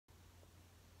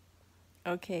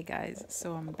Okay, guys,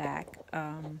 so I'm back.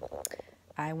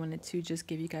 I wanted to just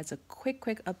give you guys a quick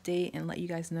update and let you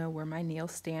guys know where my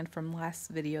nails stand from last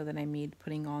video that I made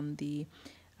putting on the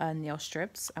nail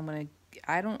strips.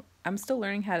 I'm still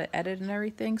learning how to edit and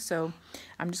everything, so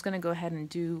I'm just gonna go ahead and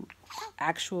do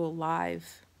actual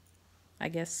live, I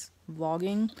guess,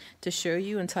 vlogging to show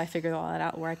you until I figure all that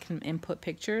out where I can input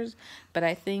pictures. But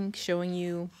I think showing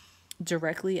you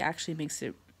directly actually makes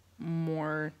it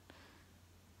more,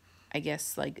 I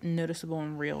guess, like noticeable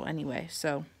and real anyway.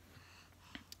 So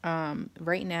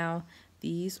right now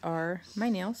these are my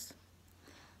nails,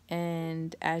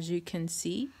 and as you can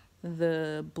see,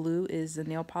 the blue is the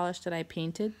nail polish that I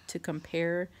painted to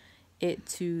compare it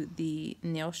to the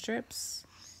nail strips.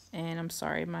 And I'm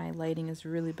sorry, my lighting is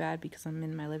really bad because I'm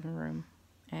in my living room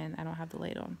and I don't have the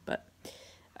light on, but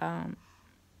I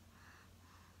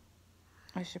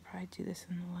should probably do this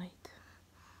in the light.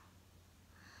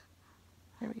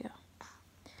 There we go.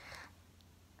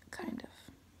 Kind of.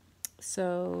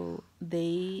 So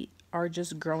they are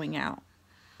just growing out.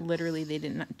 Literally, they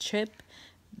did not chip.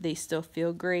 They still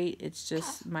feel great. It's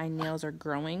just my nails are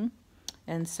growing.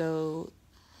 And so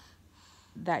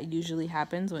that usually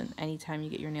happens when anytime you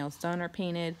get your nails done or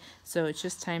painted. So it's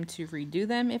just time to redo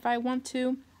them if I want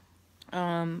to.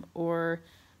 Or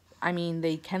I mean,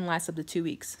 they can last up to 2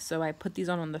 weeks. So I put these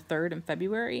on the 3rd in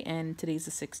February, and today's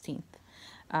the 16th.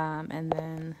 And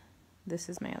then this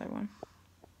is my other one.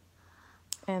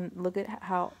 And look at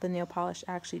how the nail polish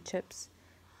actually chips.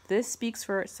 This speaks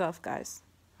for itself, guys.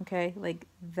 Okay, like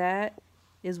that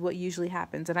is what usually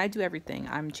happens. And I do everything.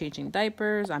 I'm changing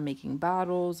diapers, I'm making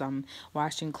bottles, I'm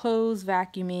washing clothes,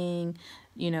 vacuuming,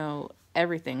 you know,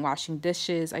 everything, washing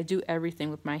dishes. I do everything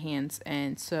with my hands.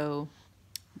 And so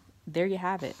there you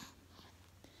have it.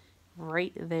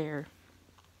 Right there.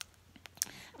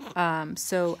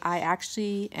 So I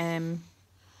actually am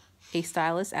a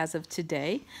stylist as of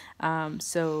today.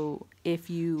 So if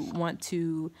you want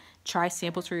to try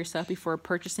samples for yourself before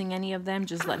purchasing any of them,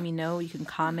 just let me know. You can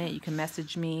comment, you can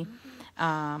message me.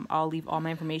 I'll leave all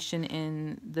my information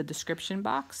in the description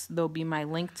box. There'll be my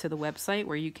link to the website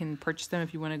where you can purchase them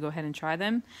if you want to go ahead and try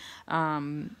them.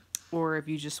 Or if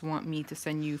you just want me to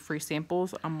send you free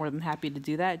samples, I'm more than happy to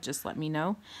do that. Just let me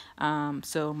know.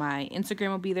 So my Instagram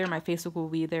will be there, my Facebook will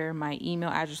be there, my email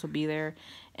address will be there,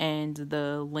 and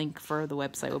the link for the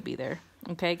website will be there.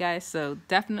 Okay, guys? So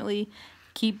definitely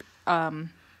keep up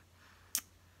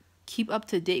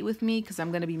to date with me because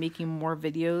I'm going to be making more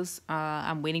videos.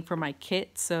 I'm waiting for my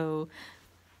kit, so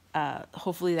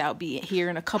hopefully that'll be here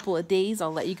in a couple of days.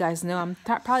 I'll let you guys know. I'm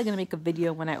probably going to make a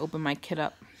video when I open my kit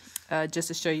up. Just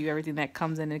to show you everything that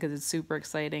comes in it because it's super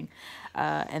exciting.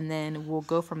 And then we'll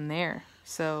go from there.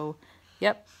 So,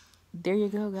 yep. There you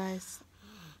go, guys.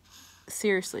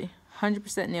 Seriously.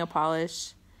 100% nail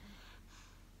polish.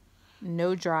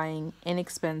 No drying.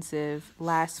 Inexpensive.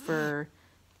 Lasts for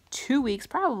 2 weeks.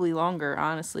 Probably longer,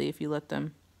 honestly, if you let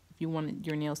them. If you want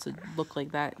your nails to look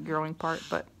like that growing part.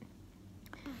 But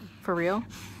for real.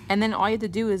 And then all you have to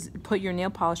do is put your nail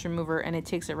polish remover and it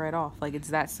takes it right off. Like, it's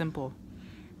that simple.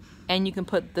 And you can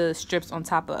put the strips on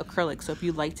top of acrylic. So if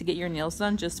you like to get your nails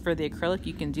done just for the acrylic,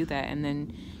 you can do that. And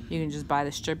then you can just buy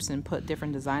the strips and put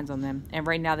different designs on them. And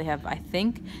right now they have, I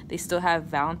think, they still have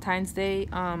Valentine's Day,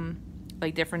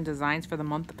 like different designs for the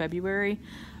month of February.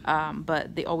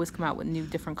 But they always come out with new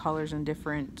different colors and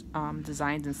different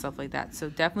designs and stuff like that. So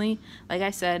definitely, like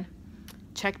I said,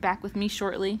 check back with me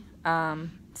shortly.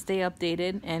 Stay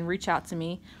updated and reach out to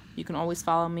me. You can always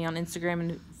follow me on Instagram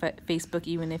and Facebook,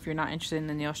 even if you're not interested in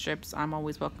the nail strips. I'm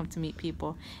always welcome to meet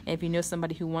people. And if you know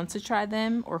somebody who wants to try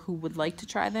them or who would like to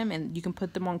try them, and you can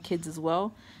put them on kids as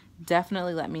well,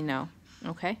 definitely let me know.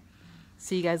 Okay?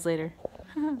 See you guys later.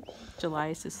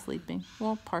 Julius is sleeping.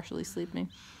 Well, partially sleeping.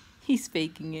 He's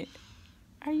faking it.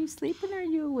 Are you sleeping or are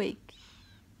you awake?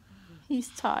 He's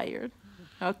tired.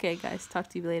 Okay, guys. Talk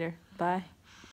to you later. Bye.